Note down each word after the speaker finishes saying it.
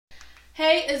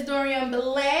Hey, it's Dorian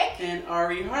Black. And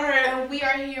Ari Hart. And we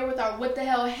are here with our What the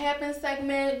Hell Happened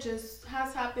segment. Just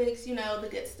hot topics, the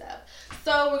good stuff.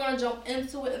 So we're going to jump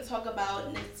into it and talk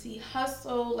about Nipsey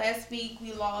Hussle. Last week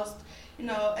we lost,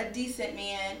 a decent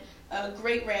man, a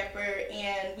great rapper.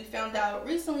 And we found out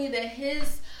recently that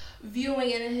his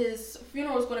viewing and his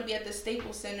funeral is going to be at the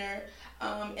Staples Center.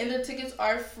 And the tickets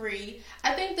are free.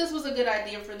 I think this was a good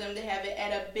idea for them to have it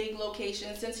at a big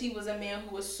location since he was a man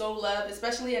who was so loved,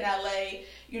 especially in LA,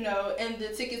 and the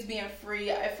tickets being free.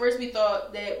 At first we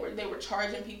thought that they were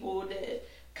charging people to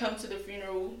come to the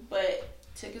funeral, but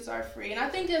tickets are free. And I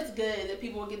think that's good that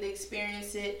people will get to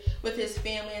experience it with his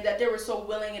family and that they were so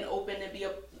willing and open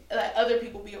to let other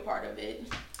people be a part of it.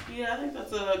 Yeah, I think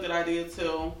that's a good idea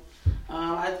too.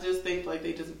 I just think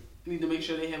they just need to make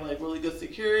sure they have really good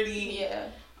security. Yeah.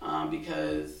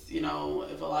 Because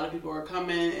if a lot of people are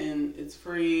coming and it's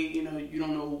free, you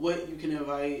don't know what you can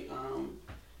invite.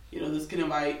 This can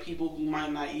invite people who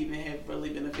might not even have really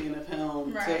been a fan of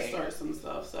him to start some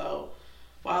stuff. So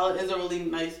while it is a really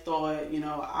nice thought,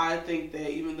 I think that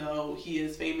even though he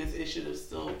is famous, it should have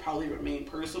still probably remained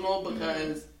personal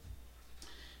because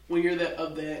when you're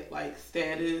of that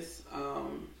status,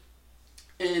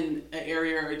 in an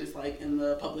area or just in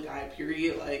the public eye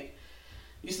period,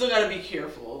 you still got to be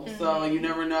careful. So you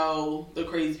never know the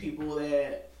crazy people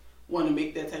that want to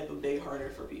make that type of day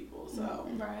harder for people. So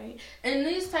right, and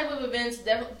these type of events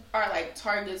definitely are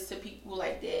targets to people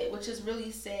like that, which is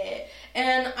really sad.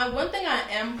 And one thing I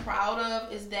am proud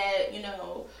of is that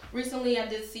recently I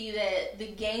did see that the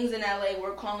gangs in LA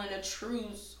were calling a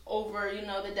truce over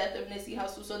the death of Nipsey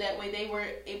Hussle, so that way they were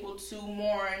able to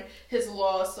mourn his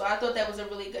loss. So I thought that was a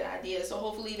really good idea. So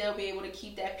hopefully they'll be able to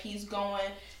keep that peace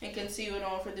going and continue it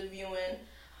on for the viewing.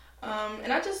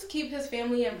 And I just keep his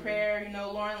family in prayer.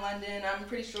 Lauren London, I'm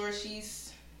pretty sure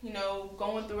she's,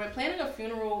 going through it. Planning a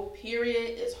funeral,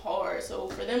 period, is hard. So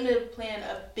for them to plan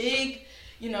a big,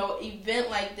 event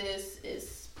like this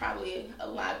is probably a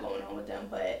lot going on with them.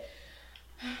 But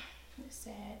it's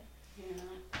sad. Yeah.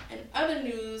 In other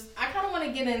news, I kind of want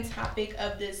to get in topic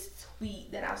of this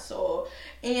tweet that I saw.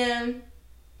 And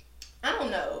I don't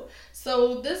know.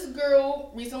 So this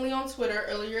girl recently on Twitter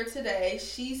earlier today,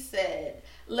 she said,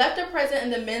 left a present in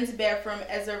the men's bathroom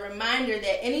as a reminder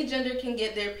that any gender can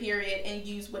get their period and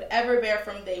use whatever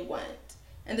bathroom they want.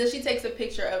 And then she takes a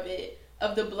picture of it,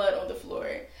 of the blood on the floor.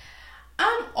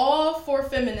 I'm all for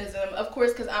feminism, of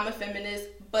course, because I'm a feminist,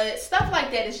 but stuff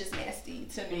like that is just nasty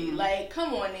to me.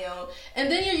 Come on now. And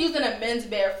then you're using a men's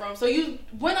bathroom, so you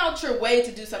went out your way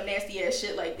to do some nasty ass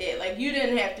shit like that. You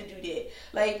didn't have to do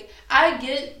that. I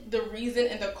get the reason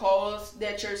and the cause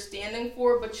that you're standing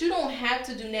for, but you don't have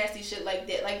to do nasty shit like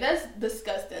that. That's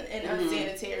disgusting and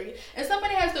unsanitary. And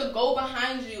somebody has to go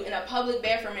behind you in a public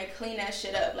bathroom and clean that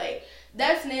shit up.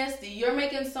 That's nasty. You're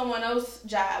making someone else's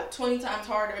job 20 times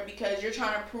harder because you're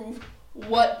trying to prove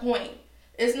what point.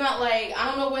 It's not I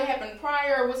don't know what happened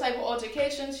prior or what type of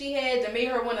altercation she had that made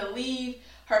her want to leave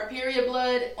her period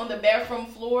blood on the bathroom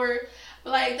floor.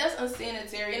 But that's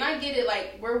unsanitary. And I get it,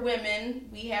 we're women,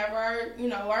 we have our,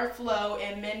 our flow,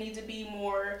 and men need to be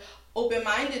more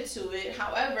open-minded to it.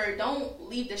 However, don't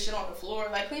leave this shit on the floor.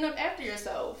 Clean up after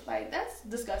yourself. That's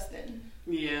disgusting.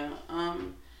 Yeah.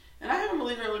 And I haven't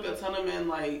really heard a ton of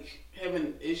men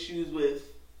having issues with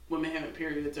women having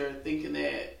periods or thinking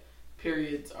that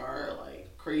periods are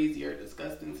crazy or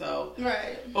disgusting. So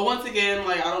right. But once again,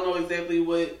 I don't know exactly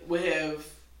what would have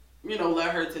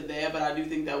led her to that, but I do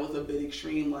think that was a bit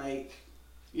extreme.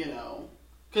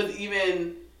 Because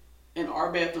even in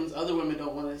our bathrooms, other women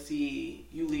don't want to see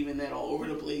you leaving that all over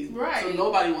the place. Right. So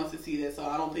nobody wants to see that. So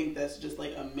I don't think that's just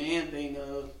a man thing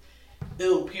of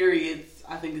ill periods.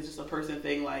 I think it's just a person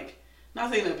thing. Not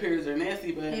saying that periods are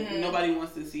nasty, but nobody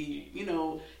wants to see,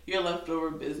 your leftover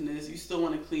business. You still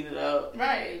want to clean it up,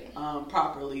 right?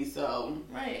 Properly. So,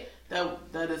 right.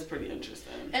 That is pretty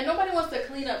interesting. And nobody wants to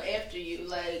clean up after you.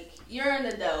 You're an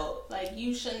adult.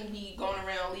 You shouldn't be going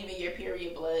around leaving your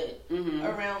period blood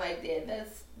around like that.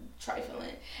 That's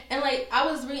trifling. And I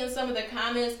was reading some of the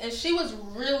comments, and she was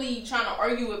really trying to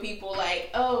argue with people.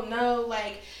 Oh no,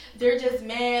 they're just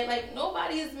mad.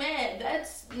 Nobody is mad.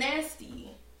 That's nasty.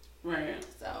 Right.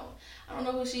 So, I don't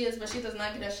know who she is, but she does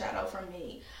not get a shout out from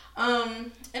me.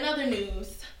 In other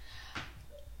news,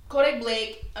 Kodak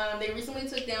Black, they recently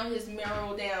took down his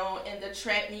mural down in the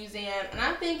Trap Museum, and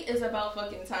I think it's about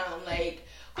fucking time.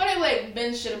 Kodak Black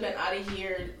Ben should have been out of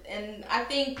here. And I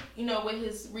think, you know, with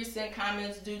his recent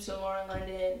comments due to Lauren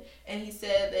London, and he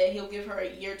said that he'll give her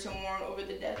a year to mourn over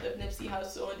the death of Nipsey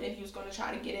Hussle, and then he was going to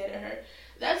try to get at her.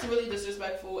 That's really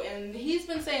disrespectful. And he's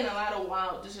been saying a lot of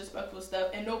wild, disrespectful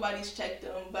stuff, and nobody's checked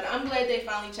him. But I'm glad they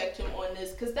finally checked him on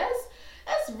this, because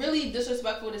that's really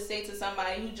disrespectful to say to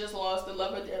somebody who just lost the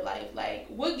love of their life. Like,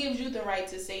 what gives you the right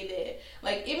to say that?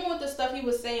 Like, even with the stuff he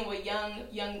was saying with Young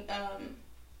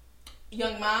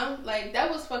Mom, like, that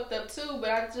was fucked up too.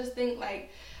 But I just think, like,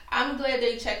 I'm glad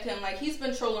they checked him. Like, he's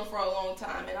been trolling for a long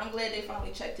time, and I'm glad they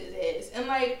finally checked his ass. And,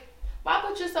 like, why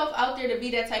put yourself out there to be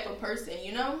that type of person,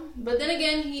 you know? But then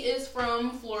again, he is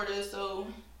from Florida, so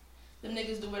them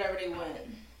niggas do whatever they want.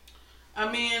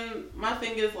 I mean, my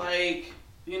thing is, like,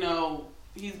 you know,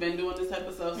 he's been doing this type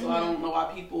of stuff, so I don't know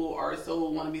why people are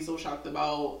want to be so shocked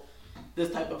about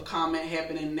this type of comment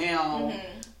happening now.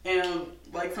 And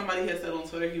like somebody had said on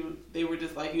Twitter, they were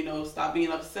just like, you know, stop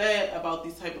being upset about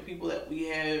these type of people that we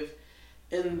have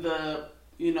in the,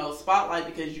 you know, spotlight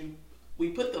because we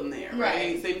put them there,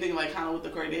 right? Same thing like kind of with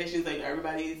the Kardashians, like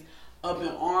everybody's up in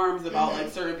arms about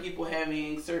like certain people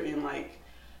having certain like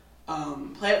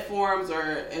platforms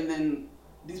and then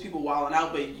these people wilding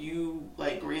out, but you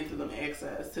like granted them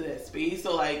access to that space.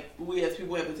 So like we as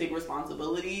people have to take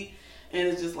responsibility, and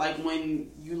it's just like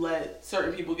when you let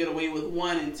certain people get away with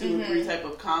 1 and 2 and 3 type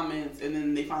of comments, and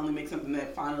then they finally make something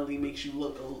that finally makes you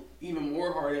look even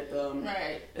more hard at them.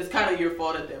 Right. It's kind of your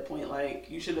fault at that point. Like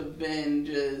you should have been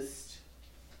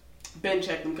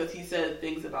checked him because he said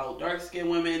things about dark skinned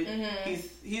women.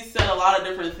 He's said a lot of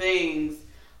different things.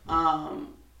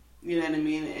 You know what I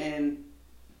mean? And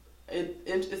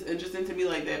it's interesting to me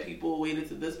like that people waited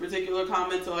to this particular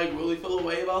comment to like really feel a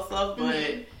way about stuff,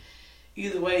 but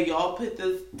either way, y'all put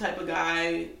this type of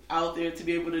guy out there to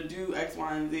be able to do X,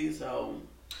 Y, and Z. So,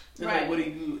 like, what do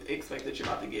you expect that you're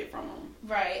about to get from him?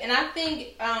 Right, and I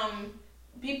think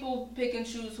people pick and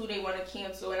choose who they want to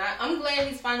cancel, and I'm glad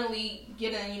he's finally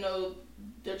getting, you know,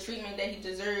 the treatment that he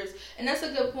deserves. And that's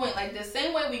a good point. Like the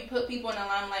same way we put people in the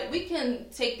limelight, we can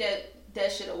take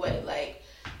that shit away. Like,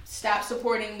 stop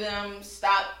supporting them.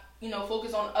 Stop, you know,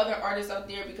 focus on other artists out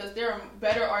there because there are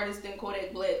better artists than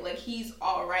Kodak Black. Like, he's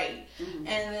all right.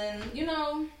 And then, you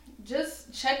know,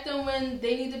 just check them when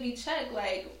they need to be checked.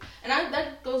 Like, and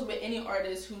that goes with any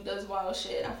artist who does wild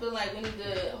shit. I feel like we need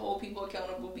to hold people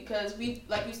accountable because we,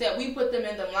 like you said, we put them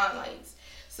in the limelights.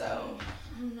 So,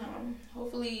 I don't know.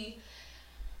 Hopefully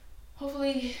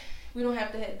we don't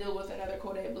have to deal with another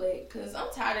Kodak Black, because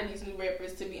I'm tired of these new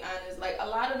rappers, to be honest. Like, a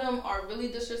lot of them are really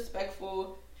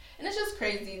disrespectful, and it's just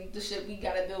crazy the shit we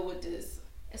gotta deal with this,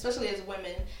 especially as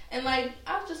women. And like,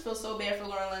 I just feel so bad for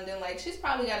Lauren London. Like, she's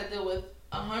probably gotta deal with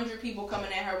 100 people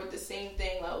coming at her with the same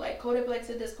thing. Like Kodak Black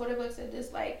said this, Kodak Black said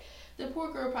this. Like, the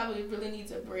poor girl probably really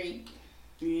needs a break.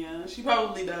 Yeah, she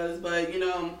probably does, but you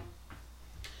know,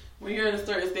 when you're in a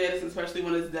certain status, especially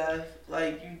when it's death,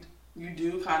 like you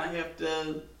do kind of have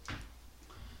to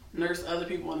nurse other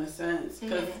people in a sense,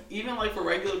 because even like for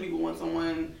regular people, when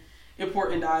someone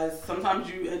important dies, sometimes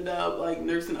you end up like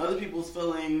nursing other people's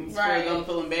feelings for them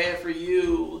feeling bad for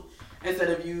you instead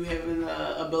of you having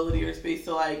the ability or space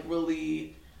to like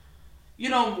really, you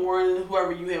know, mourn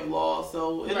whoever you have lost.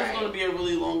 So it is going to be a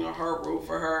really long and hard road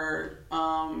for her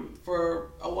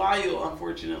for a while,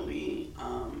 unfortunately.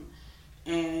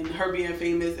 And her being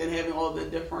famous and having all the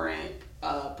different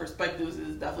perspectives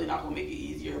is definitely not going to make it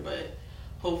easier, but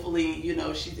hopefully, you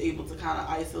know, she's able to kind of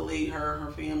isolate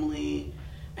her family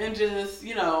and just,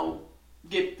 you know,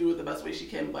 get through it the best way she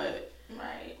can. But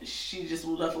she just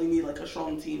will definitely need like a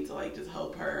strong team to like just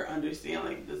help her understand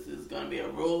like this is going to be a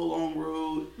real long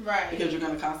road. Because you're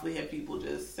going to constantly have people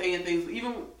just saying things,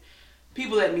 even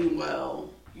people that mean well,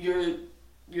 you're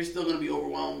still going to be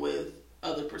overwhelmed with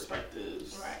other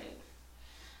perspectives.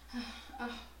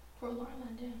 Poor Lauren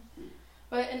London.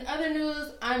 But in other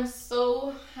news, I'm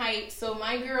so hyped. So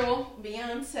my girl,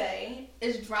 Beyonce,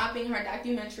 is dropping her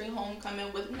documentary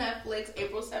Homecoming with Netflix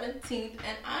April 17th.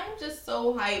 And I'm just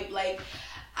so hyped. Like,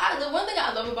 the one thing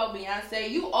I love about Beyonce,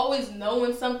 you always know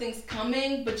when something's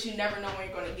coming, but you never know when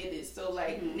you're going to get it. So,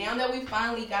 like, now that we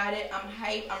finally got it, I'm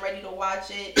hyped. I'm ready to watch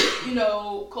it. You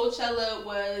know, Coachella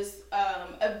was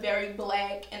a very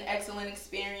black and excellent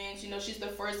experience. You know, she's the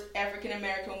first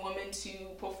African-American woman to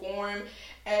perform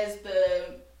as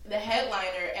the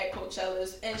headliner at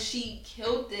Coachella's, and she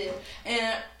killed it.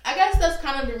 And I guess that's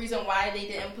kind of the reason why they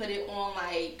didn't put it on,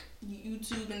 like,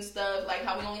 YouTube and stuff, like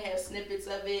how we only have snippets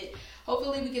of it.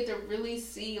 Hopefully we get to really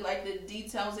see like the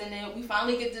details in it. We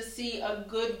finally get to see a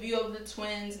good view of the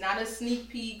twins, not a sneak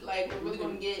peek. Like, we're really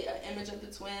going to get an image of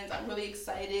the twins. I'm really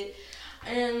excited.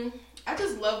 And I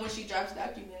just love when she drops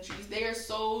documentaries. They are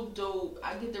so dope.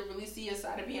 I get to really see a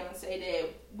side of Beyonce that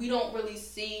we don't really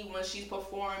see when she's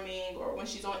performing or when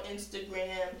she's on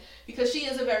Instagram, because she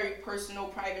is a very personal,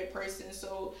 private person.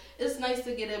 So it's nice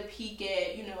to get a peek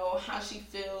at, you know, how she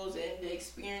feels and the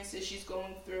experiences she's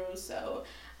going through. So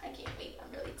I can't wait.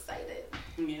 I'm really excited.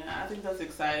 Yeah, I think that's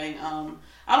exciting.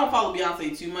 I don't follow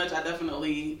Beyonce too much. I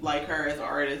definitely like her as an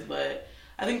artist, but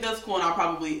I think that's cool, and I'll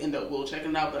probably end up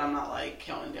checking it out, but I'm not like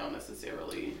counting down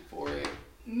necessarily for it.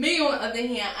 Me, on the other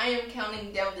hand, I am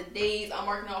counting down the days. I'm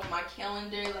marking off my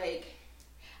calendar. Like,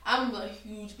 I'm a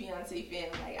huge Beyonce fan.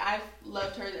 Like, I've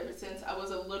loved her ever since I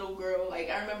was a little girl. Like,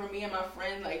 I remember me and my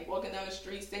friend, like, walking down the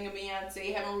street singing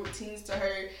Beyonce, having routines to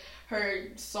her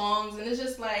songs, and it's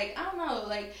just like, I don't know,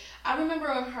 like, I remember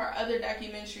on her other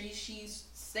documentary, she's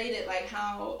stated like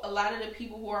how a lot of the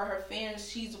people who are her fans,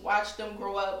 she's watched them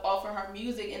grow up off of her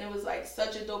music, and it was like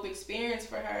such a dope experience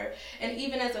for her. And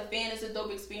even as a fan, it's a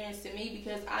dope experience to me,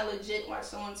 because I legit watched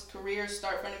someone's career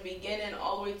start from the beginning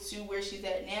all the way to where she's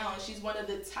at now, and she's one of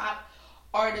the top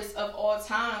artists of all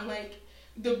time, like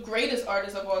the greatest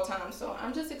artist of all time. So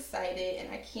I'm just excited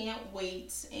and I can't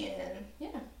wait, and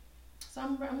yeah, so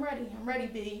I'm ready,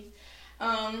 B.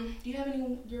 Do you have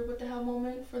your what the hell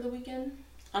moment for the weekend?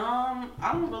 I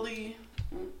don't really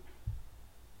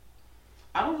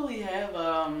have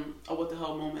a what the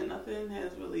hell moment. Nothing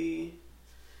has really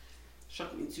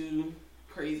struck me too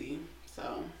crazy.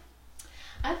 So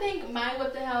I think my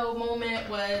what the hell moment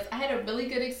was, I had a really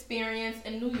good experience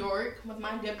in New York with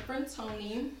my good friend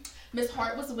Tony. Miss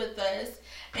Hart was with us,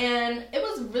 and it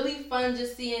was really fun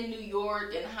just seeing New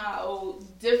York and how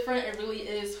different it really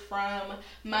is from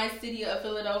my city of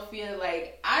Philadelphia.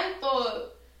 Like, I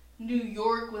thought New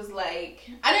York was like,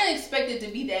 I didn't expect it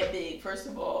to be that big, first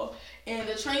of all. And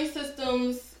the train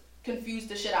systems confused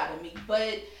the shit out of me.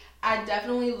 But I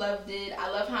definitely loved it.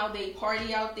 I love how they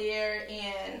party out there.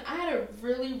 And I had a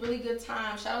really, really good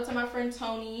time. Shout out to my friend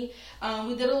Tony.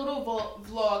 We did a little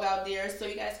vlog out there, so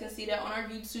you guys can see that on our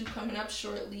YouTube coming up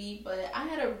shortly. But I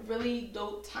had a really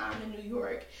dope time in New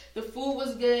York. The food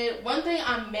was good. One thing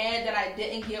I'm mad that I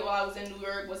didn't get while I was in New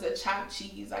York was a chopped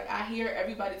cheese. Like, I hear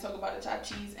everybody talk about a chopped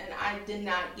cheese, and I did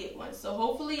not get one. So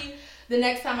hopefully the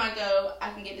next time I go,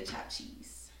 I can get the chopped cheese.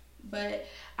 But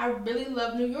I really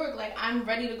love New York. Like, I'm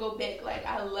ready to go back. Like,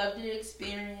 I loved the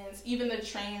experience. Even the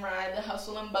train ride, the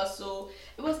hustle and bustle.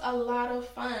 It was a lot of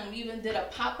fun. We even did a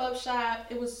pop-up shop.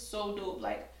 It was so dope.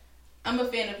 Like, I'm a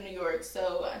fan of New York,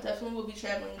 so I definitely will be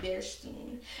traveling there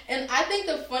soon. And I think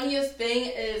the funniest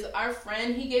thing is our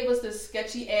friend, he gave us this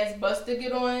sketchy-ass bus to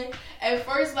get on. At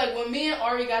first, like, when me and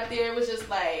Ari got there, it was just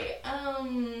like,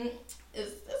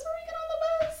 is this where we get on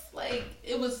the bus? Like,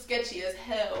 it was sketchy as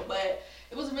hell, but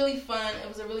it was really fun. It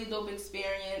was a really dope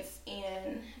experience,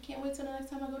 and I can't wait till the next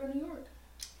time I go to New York.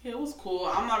 yeah, it was cool.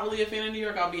 I'm not really a fan of New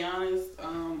York, I'll be honest.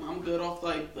 I'm good off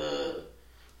like the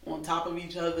on top of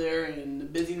each other and the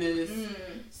busyness.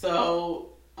 So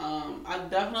I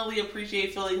definitely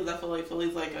appreciate Philly, because I feel like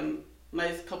Philly's like a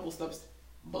nice couple steps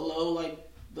below like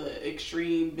the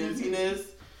extreme busyness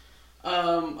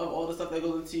of all the stuff that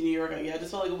goes into New York. Yeah, I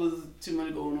just felt like it was too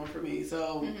much going on for me.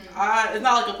 So it's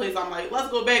not like a place I'm like, let's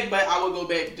go back, but I would go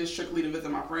back just strictly to visit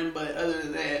my friend. But other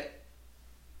than that,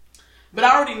 but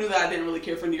I already knew that I didn't really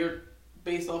care for New York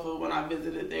based off of when I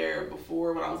visited there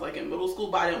before when I was like in middle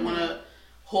school. But I didn't want to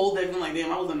hold that feeling like,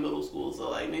 damn, I was in middle school, so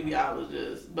like maybe I was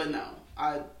just. But no,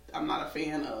 I'm not a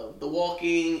fan of the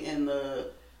walking and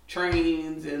the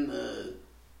trains and the.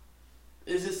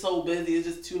 It's just so busy. It's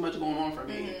just too much going on for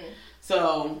me.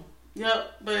 So,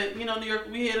 yep, but, you know, New York,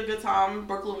 we had a good time.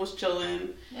 Brooklyn was chilling.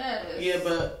 Yes. Yeah,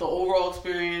 but the overall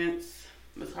experience,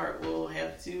 Miss Hart will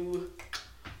have to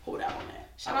hold out on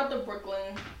that. Shout out to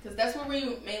Brooklyn, because that's where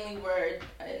we mainly were,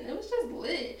 and it was just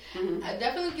lit. I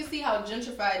definitely can see how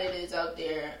gentrified it is out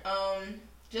there.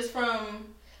 Just from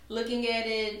looking at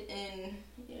it, and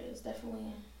yeah, it's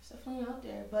definitely out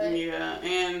there. But yeah,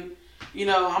 and you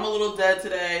know, I'm a little dead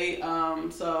today,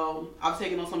 so I've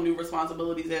taken on some new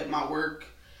responsibilities at my work.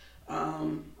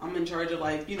 I'm in charge of,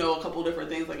 like, you know, a couple different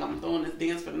things. Like, I'm throwing this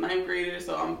dance for the 9th graders,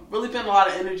 so I'm really putting a lot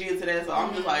of energy into that. So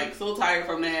I'm just, like, so tired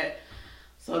from that.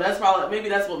 So that's probably, maybe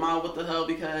that's what the hell,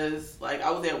 because, like, I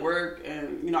was at work,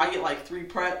 and, you know, I get, like, 3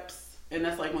 preps, and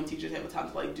that's, like, when teachers have a time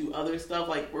to, like, do other stuff,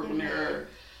 like, work on their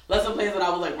lesson plans, and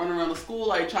I was, like, running around the school,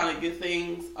 like, trying to get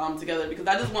things together, because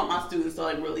I just want my students to,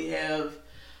 like, really have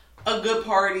a good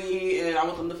party, and I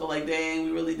want them to feel like, dang,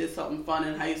 we really did something fun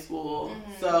in high school.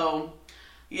 So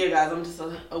yeah, guys, I'm just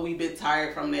a wee bit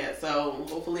tired from that. So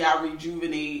hopefully I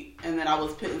rejuvenate, and then I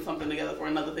was putting something together for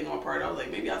another thing on part. I was like,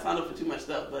 maybe I signed up for too much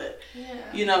stuff, but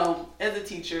you know, as a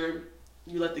teacher,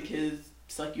 you let the kids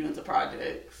suck you into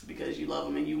projects because you love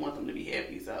them and you want them to be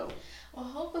happy. So, well,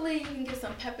 hopefully you can get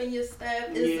some pep in your step.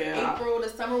 It's April. The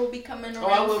summer will be coming around. Oh,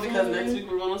 I will, because next week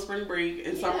we're going on spring break,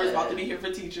 and summer is about to be here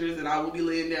for teachers, and I will be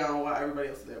laying down while everybody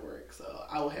else is at work. So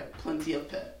I will have plenty of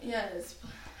pep. Yes.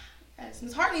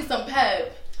 Miss Hart needs some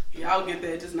pep. Yeah, I'll get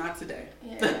that, just not today.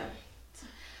 Yeah.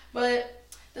 But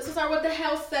this was our What the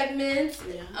Hell segment.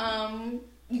 Yeah.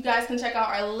 You guys can check out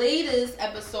our latest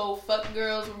episode, Fuck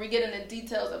Girls, where we get into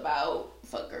details about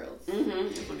fuck girls.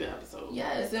 It's a good episode.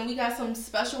 Yes, and we got some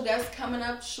special guests coming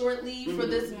up shortly for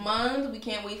this month. We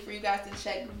can't wait for you guys to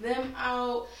check them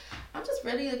out. I'm just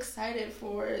really excited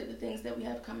for the things that we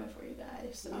have coming for you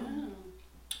guys. So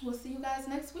we'll see you guys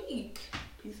next week.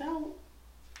 Peace out.